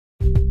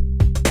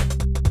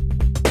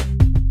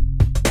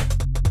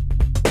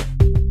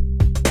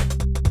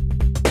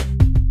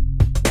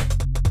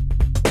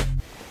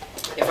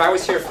I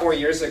was here 4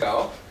 years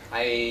ago,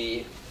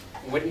 I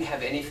wouldn't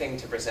have anything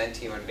to present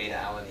to you on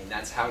beta-alanine.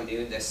 That's how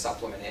new this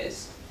supplement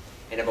is.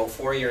 In about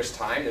 4 years'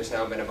 time, there's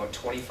now been about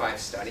 25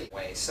 studies.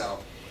 So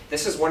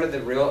this is one of the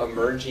real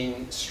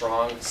emerging,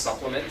 strong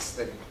supplements.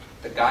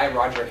 The guy,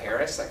 Roger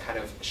Harris, that kind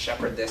of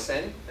shepherded this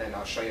in, and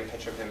I'll show you a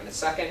picture of him in a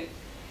second.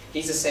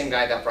 He's the same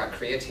guy that brought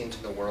creatine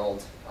to the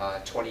world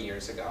 20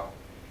 years ago.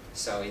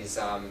 So he's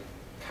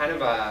kind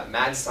of a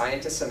mad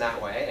scientist in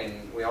that way,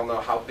 and we all know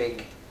how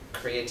big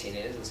creatine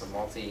is. It's a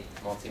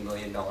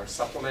multi-million-dollar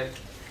supplement,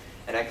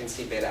 and I can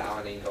see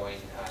beta-alanine going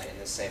in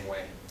the same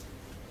way.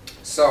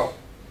 So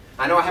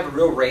I know I have a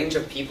real range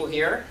of people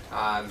here.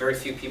 Very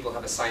few people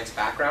have a science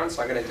background,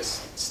 so I'm going to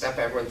just step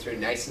everyone through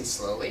nice and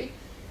slowly.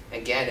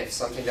 Again, if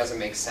something doesn't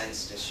make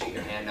sense, just shoot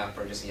your hand up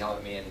or just yell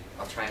at me, and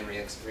I'll try and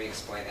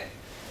re-explain it.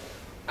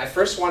 I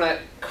first want to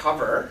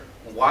cover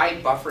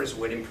why buffers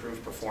would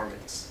improve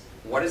performance.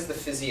 What is the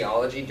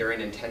physiology during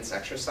intense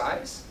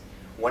exercise?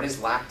 What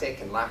is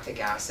lactic and lactic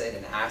acid,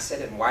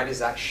 and why does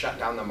that shut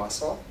down the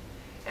muscle?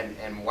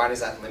 And why does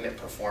that limit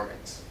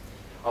performance?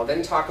 I'll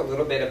then talk a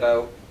little bit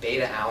about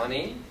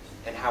beta-alanine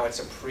and how it's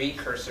a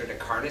precursor to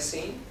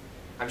carnosine.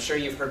 I'm sure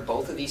you've heard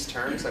both of these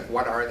terms, like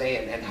what are they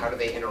and how do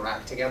they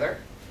interact together?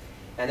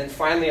 And then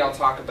finally I'll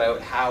talk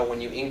about how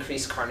when you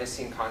increase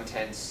carnosine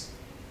contents,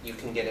 you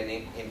can get an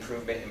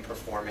improvement in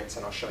performance,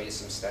 and I'll show you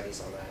some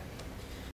studies on that.